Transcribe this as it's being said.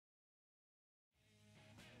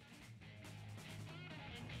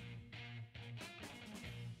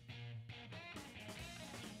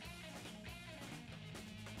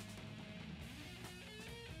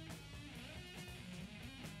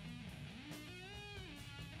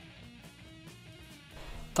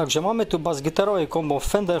Takže máme tu bas-gitarové kombo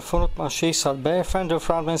Fender Frontman 60B, Fender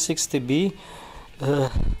Frontman 60B.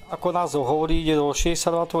 Ako názov hovorí, ide do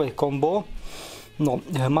 60W kombo. No,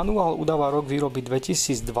 manuál udáva rok výroby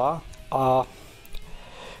 2002 a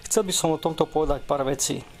chcel by som o tomto povedať pár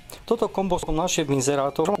vecí. Toto kombo som našiel v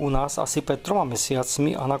inzerátoch u nás asi pred 3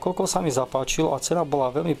 mesiacmi a nakoľko sa mi zapáčilo a cena bola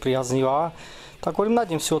veľmi priaznivá, tak hovorím,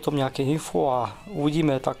 nájdem si o tom nejaké info a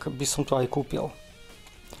uvidíme, tak by som to aj kúpil.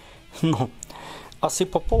 No. Asi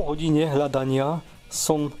po pol hodine hľadania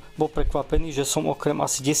som bol prekvapený, že som okrem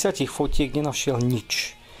asi 10 fotiek nenašiel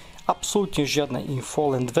nič. Absolútne žiadne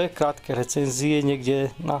info, len 2 krátke recenzie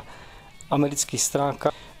niekde na amerických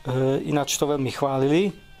stránkach. Ináč to veľmi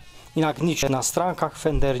chválili. Inak nič na stránkach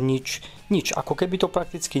Fender, nič, ako keby to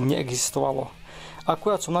prakticky neexistovalo.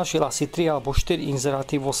 Akurát som našiel asi 3 alebo 4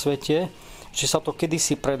 inzeráty vo svete, že sa to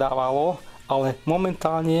kedysi predávalo, ale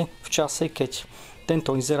momentálne v čase, keď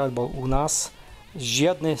tento inzerát bol u nás,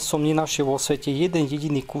 žiadne som nenašiel vo svete jeden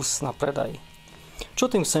jediný kus na predaj.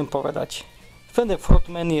 Čo tým chcem povedať? Fender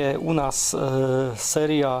Frontman je u nás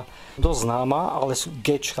séria dosť známa, ale sú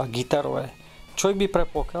G-čka, gitarové. Človek by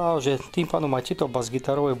predpokladal, že tým pádom aj tieto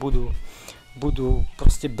bas-gitarové budú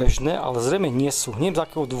proste bežné, ale zrejme nie sú. Neviem z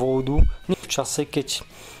akého dôvodu, nie v čase, keď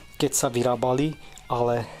sa vyrábali,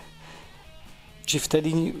 ale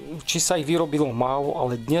či sa ich vyrobilo málo,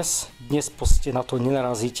 ale dnes proste na to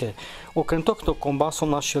nenarazíte. Okrem tohto komba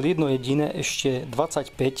som našiel jedno jediné ešte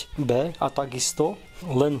 25B a takisto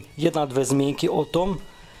len 1-2 zmienky o tom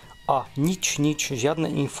a nič,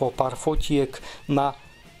 žiadne info, pár fotiek na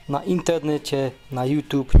internete, na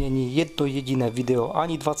YouTube není jedno jediné video,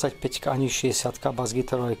 ani 25 ani 60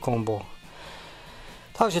 bas-gitarové kombo.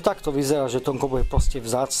 Takže takto vyzerá, že to kombo je proste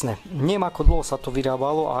vzácne. Neviem ako dlho sa to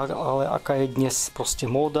vyrábalo, ale aká je dnes proste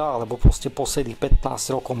móda, alebo proste posledných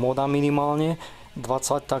 15 rokov móda minimálne,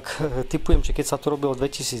 20, tak typujem, že keď sa to robilo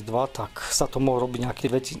 2002, tak sa to mohlo robiť nejaké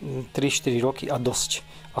 3-4 roky a dosť.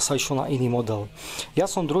 A sa išlo na iný model. Ja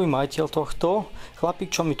som druhý majiteľ tohto,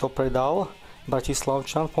 chlapík, čo mi to predal,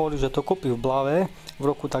 Bratislavčan, povedal, že to kúpil v Blave v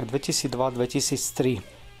roku tak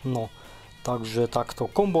 2002-2003. No. Takže takto.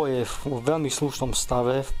 Kombo je v veľmi slušnom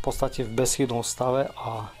stave, v podstate v bezchybnom stave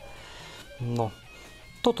a no,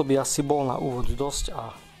 toto by asi bol na úvod dosť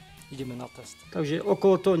a ideme na test. Takže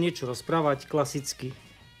okolo toho niečo rozprávať klasicky.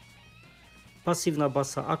 Pasívna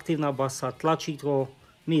basa, aktívna basa, tlačítko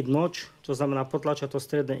mid-notch, to znamená potlačať to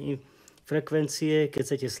stredné frekvencie, keď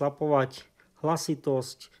chcete slapovať,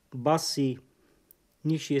 hlasitosť, basy,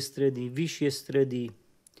 nižšie stredy, vyššie stredy,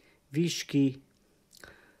 výšky,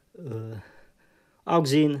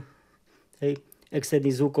 aux-in,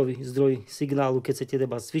 externý zvukový zdroj signálu, keď chcete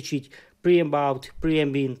treba cvičiť, preamp out,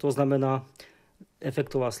 preamp in, to znamená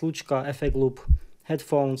efektová slučka, effect loop,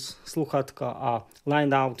 headphones, sluchatka a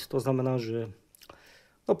line out, to znamená, že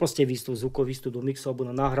to proste výstup, zvukový výstup do mixu alebo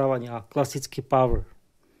na nahrávanie a klasický power.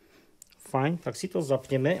 Fajn, tak si to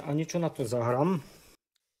zapneme a niečo na to zahrám.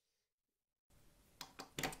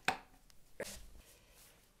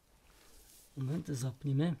 Moment,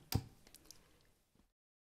 zapneme.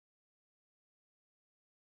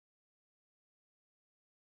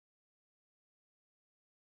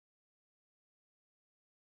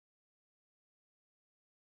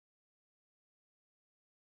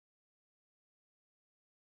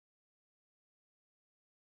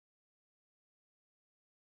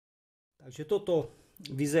 Takže toto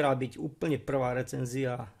vyzerá byť úplne prvá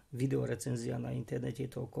recenzia, videorecenzia na internete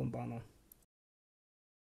toho kombána.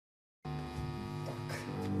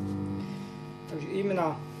 Takže ideme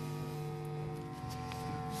na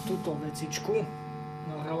túto vecičku.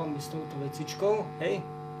 Nahrávame s touto vecičkou, hej.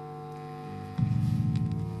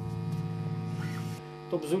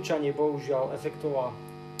 Top zvučanie, bohužiaľ, efektová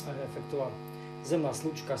zemná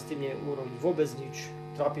slučka, s tým nie urobiť vôbec nič.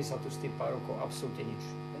 Trápi sa tu s tým pár rokov, absolútne nič.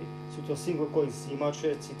 Hej. Sú to single coil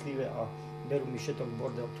snímače, citlivé a berú mi všetok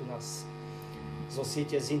bordel tu nás zo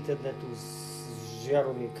siete, z internetu, z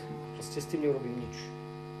žiaroviek. Proste s tým neurobím nič.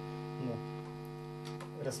 No.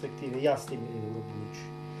 Respektíve ja s tým neurobím nič.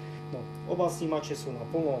 No, oba snímače sú na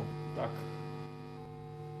plno, tak.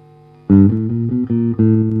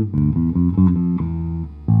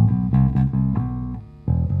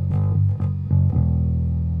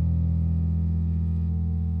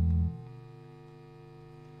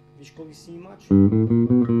 Výškový snímač.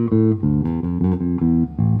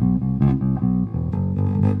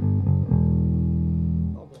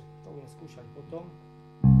 Dobre, to budem skúšať potom.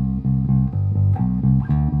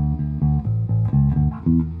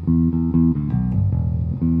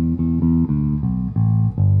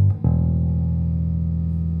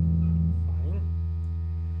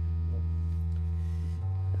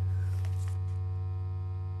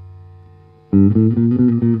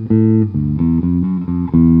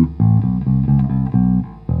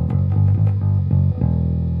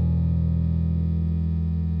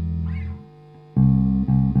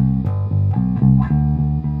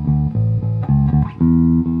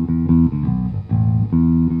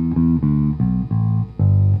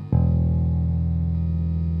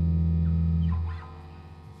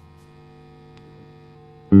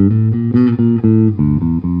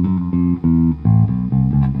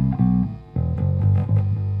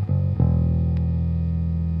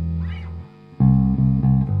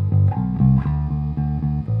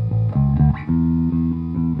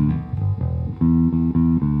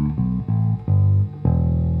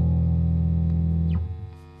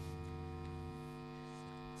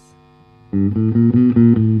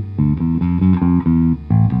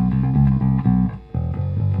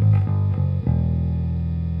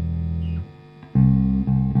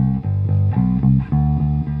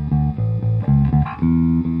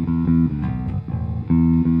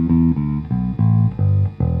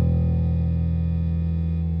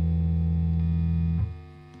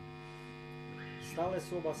 Stále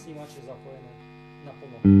sú oba snímače zapojené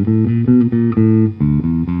naplno.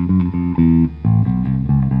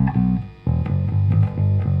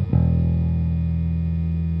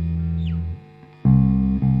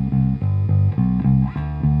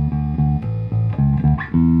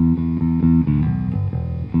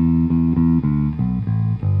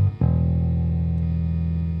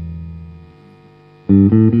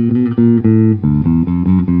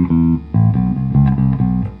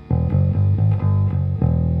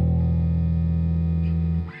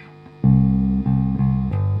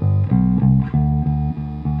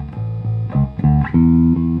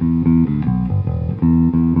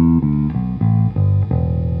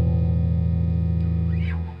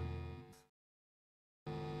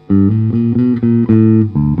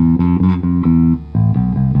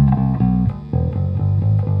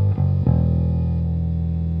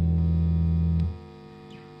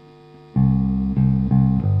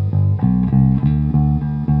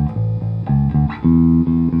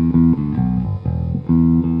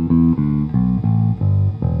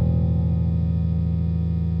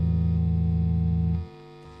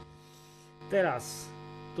 Teraz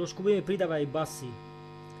trošku budeme pridávať aj basy.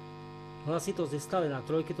 Hlasitosť je stále na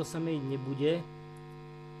trojke, to sa meniť nebude.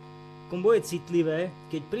 Kombo je citlivé,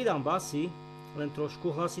 keď pridám basy, len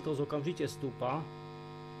trošku, hlasitosť okamžite stúpa.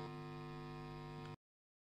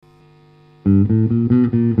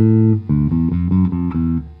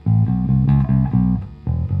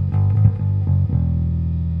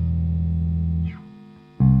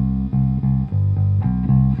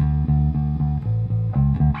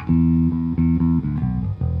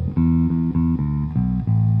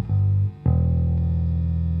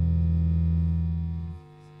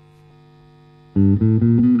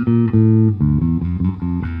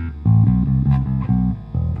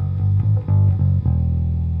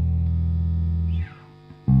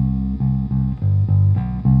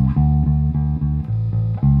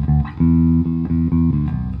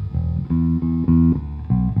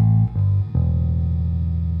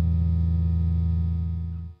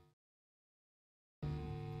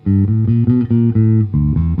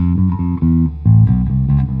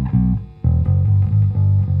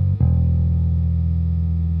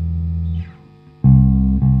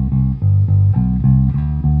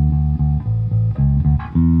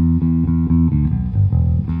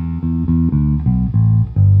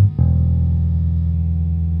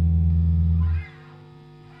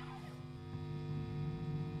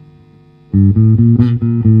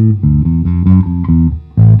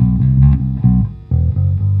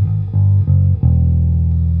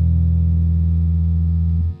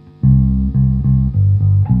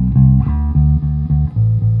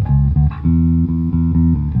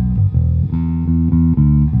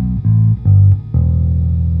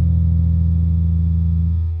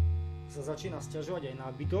 Začína sťažovať aj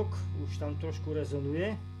nábytok, už tam trošku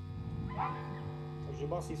rezonuje, takže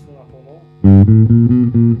basy sú na plno.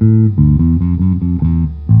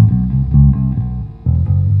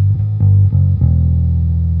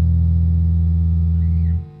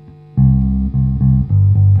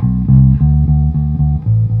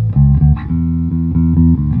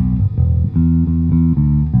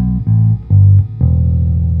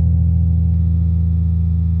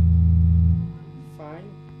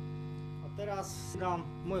 Teraz dám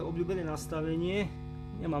moje obľúbené nastavenie,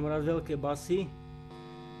 nemám rád veľké basy.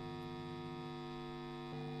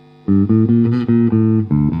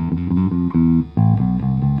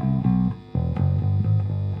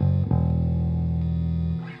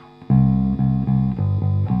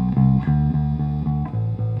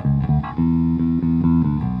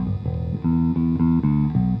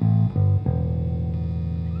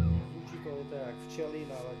 Zvučí to jak včelín,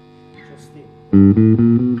 ale čo s tým?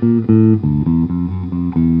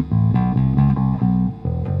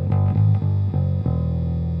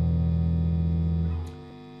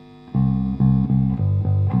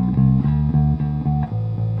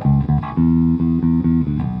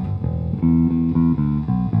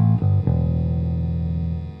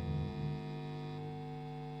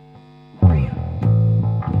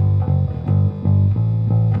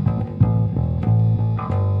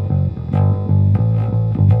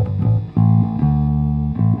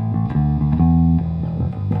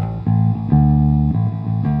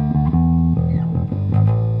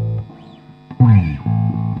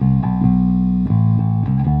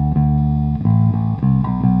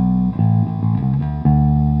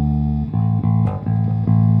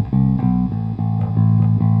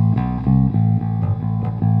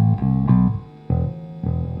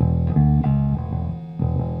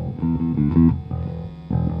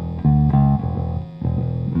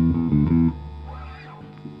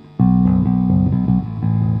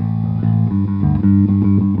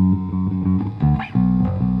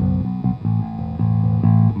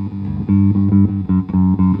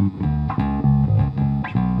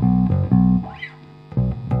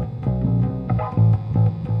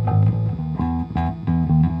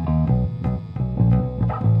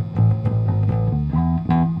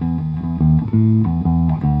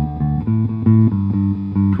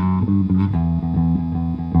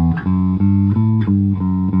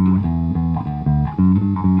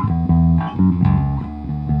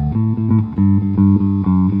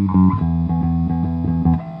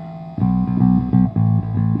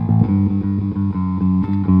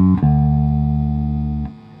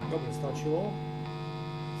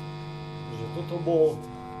 toto bol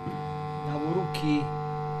na ruky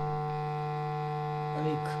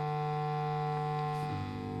Rick.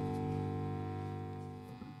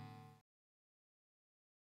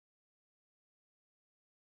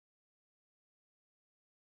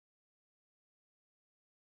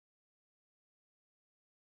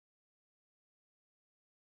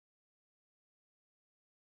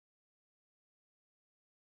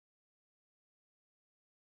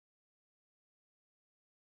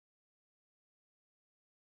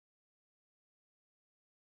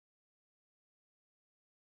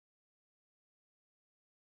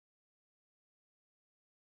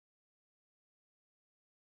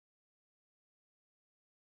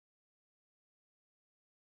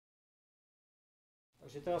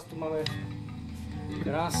 Takže teraz tu máme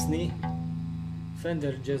krásny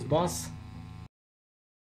Fender Jazz Bass,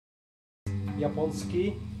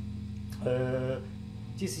 japonský,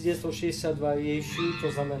 1962 riejší,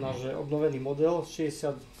 to znamená, že obnovený model,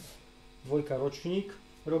 62 ročník,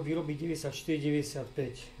 rok výroby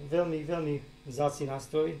 94-95. Veľmi vzácny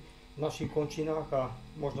nástroj v našich končinách a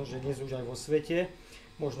možno, že dnes už aj vo svete.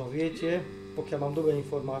 Možno viete, pokiaľ mám dobré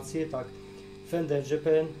informácie, tak Fender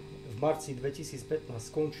Japan v marci 2015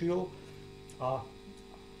 skončil a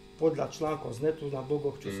podľa článkov z netu na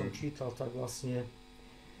blogoch, čo som čítal, tak vlastne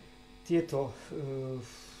tieto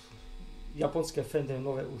japonské Fender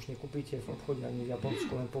nové už nekúpite v obchode ani v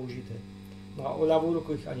Japonsku, len použité. No a o ľavú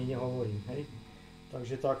ruku ich ani nehovorím, hej.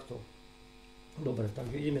 Takže takto. Dobre,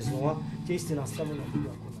 takže ideme znova. Tie isté nastavené budú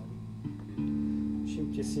ako mali.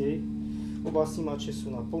 Všimte si jej. Oba snímače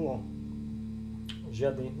sú na plno.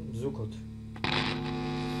 Žiadny zúkot.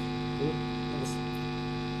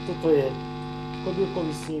 Toto je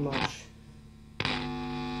kobylkový snímač,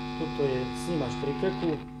 toto je snímač pri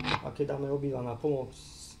krku a keď dáme obidva na plno,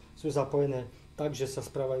 sú zapojené tak, že sa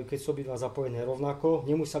správajú, keď sú obidva zapojené rovnako,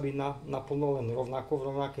 nemusia byť na plno len rovnako, v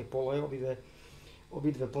rovnakej pole,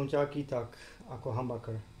 obidve ponťáky, tak ako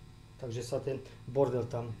humbucker. Takže sa ten bordel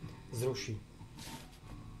tam zruší.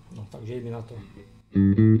 No, takže ideme na to.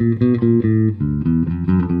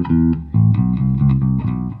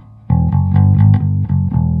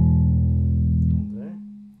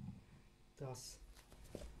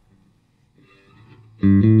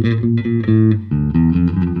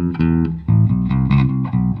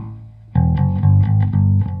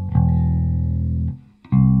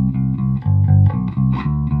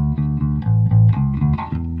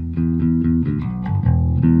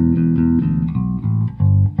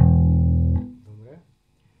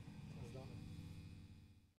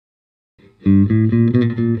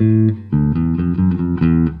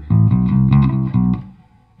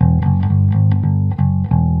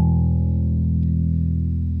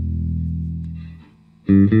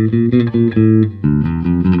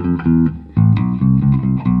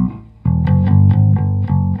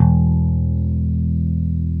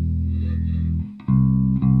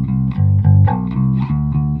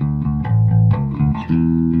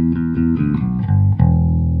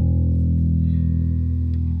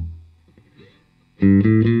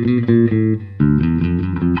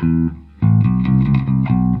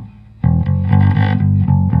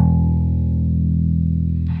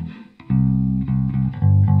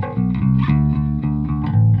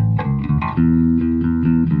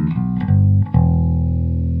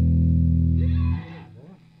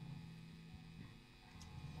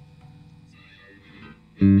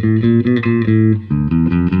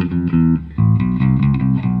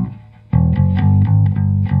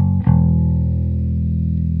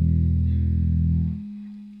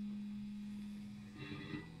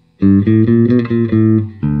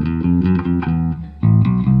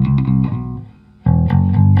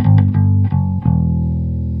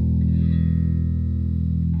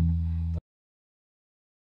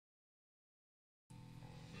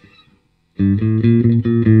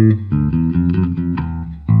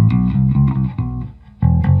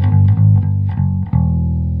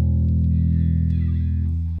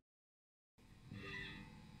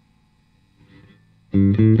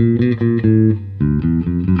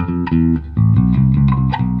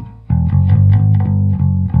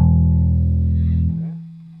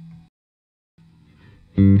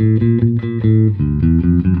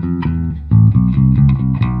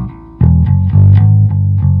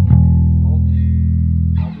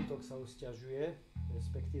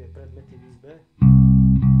 Respektíve predmety v izbe.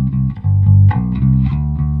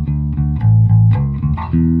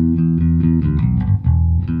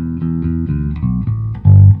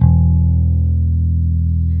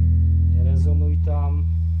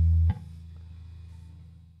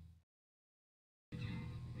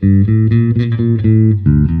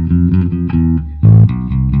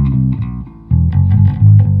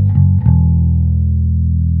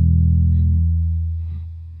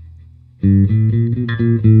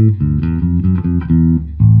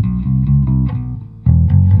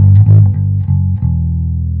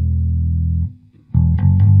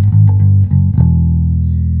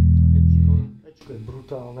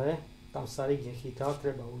 tam sa rig nechytá,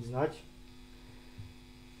 treba uznať.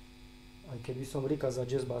 Aj keby som rika za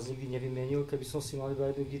jazz bass nikdy nevymenil, keby som si mal iba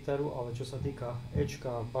jednu gitaru, ale čo sa týka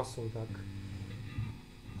Ečka a basov, tak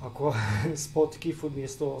ako spotky, furt mi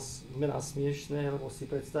je z toho mena smiešné, lebo si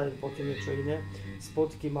predstaviť potom niečo iné.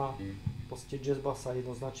 Spotky má proste jazz bassa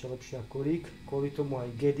jednoznačne lepšie ako rig, kvôli tomu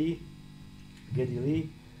aj Geddy Lee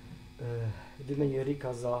vymenil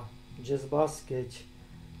rika za jazz bass, keď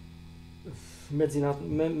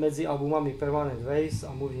medzi albumami Permanent Waves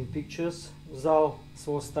a Moving Pictures vzal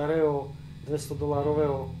svojho starého $200,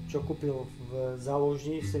 čo kúpil v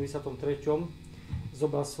záložni v 73.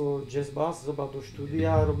 Zobral svoj jazz bass, zobral do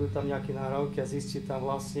štúdia, robil tam nejaké nahrávky a zistil tam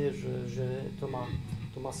vlastne, že to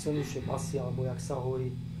má silnejšie basy, alebo jak sa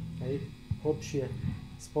hovorí, hej, hlbšie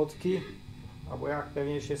spotky, alebo jak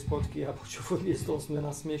pevnejšie spotky, alebo čo furt je z toho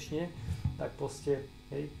smena smiešne, tak proste,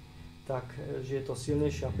 hej, tak, že je to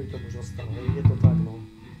silnejšie a pritom už ostal, hej, je to tak, no.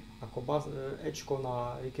 Ako Ečko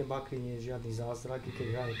na Rickenbackeri nie je žiadny zázrak, i keď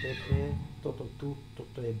hraje pekne,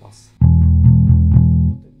 toto je bas.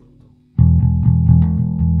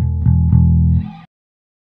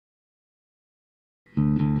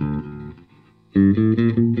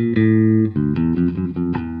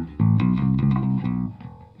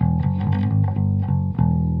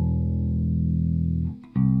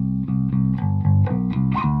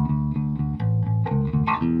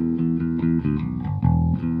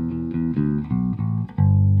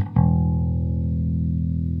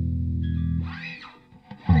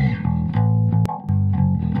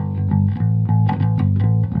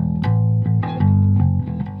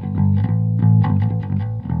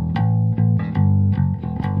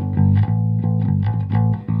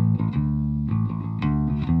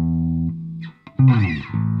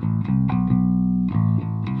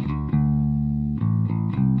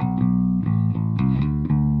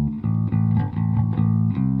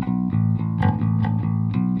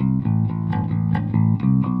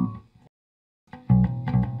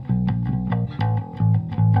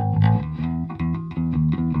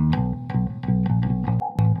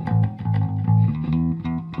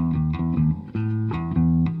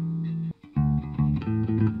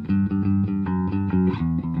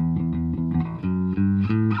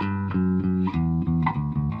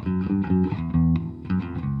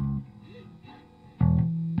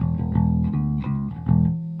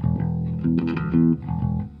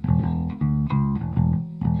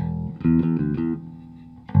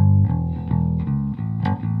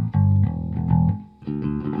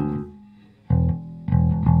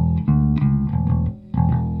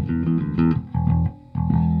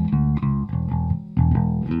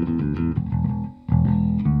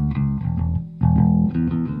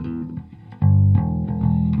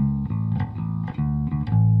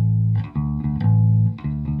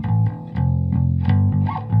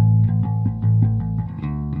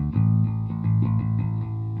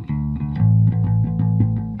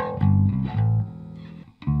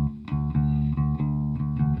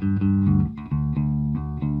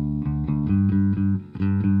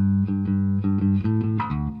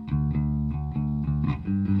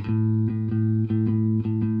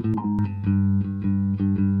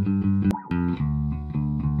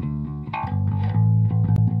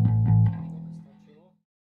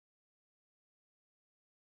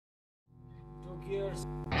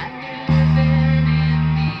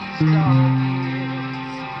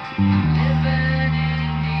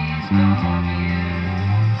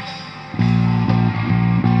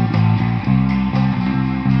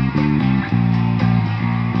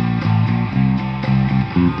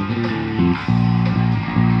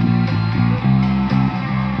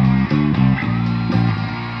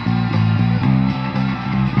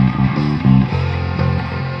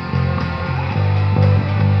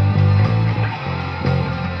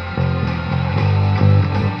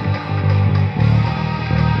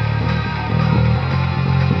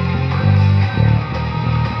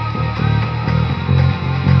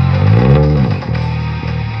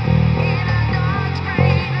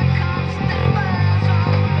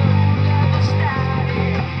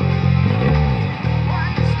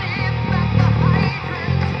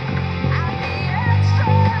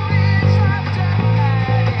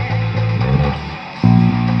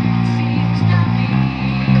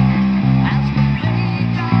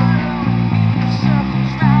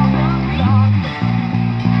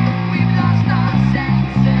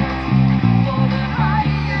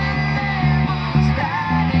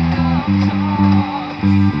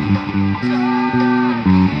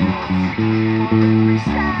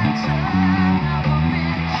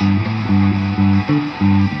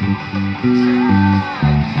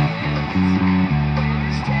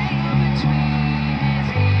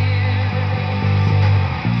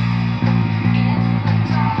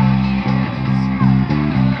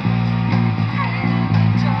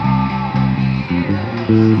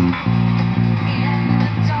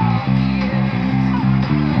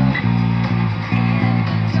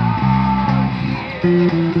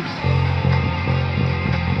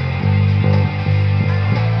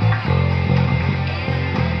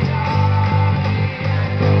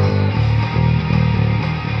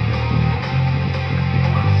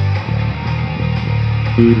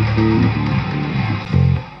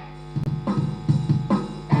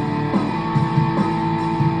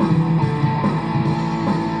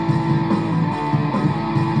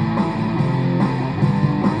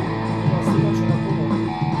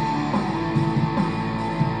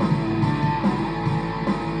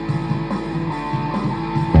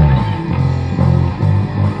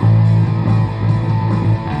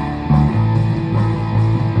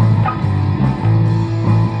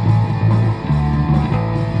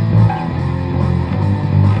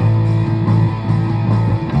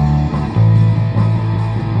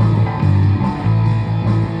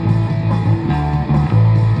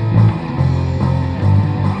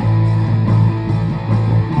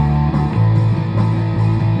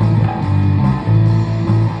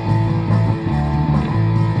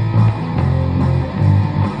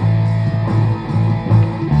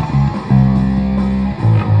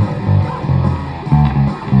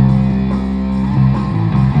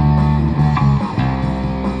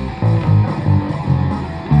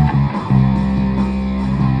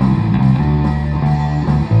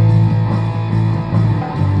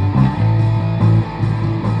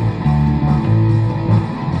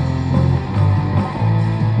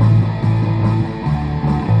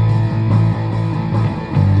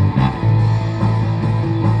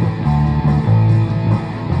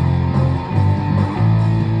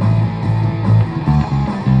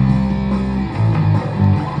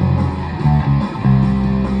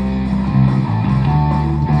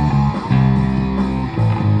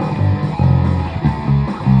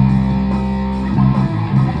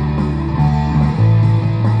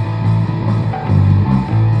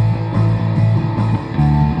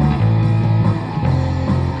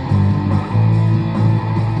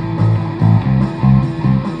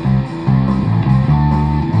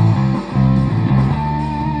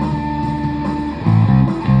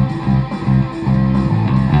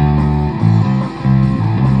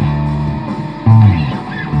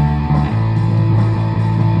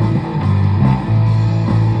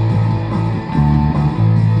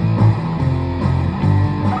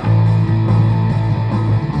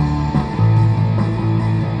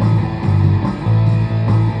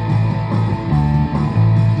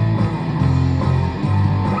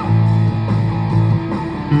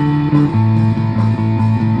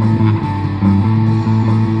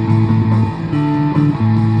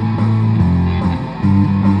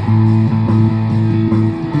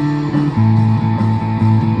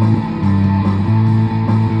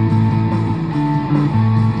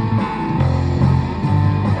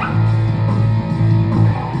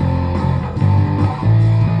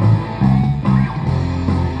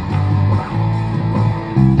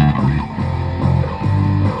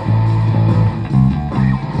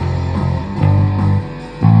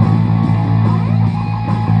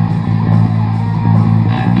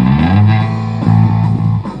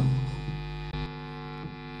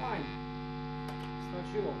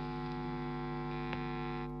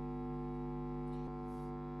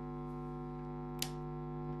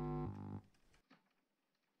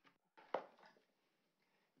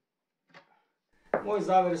 Môj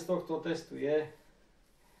záver z tohto testu je,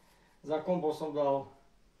 za kombo som dal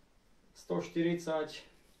 140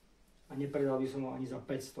 a nepredal by som ho ani za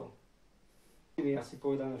 500. Je asi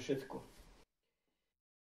povedané všetko.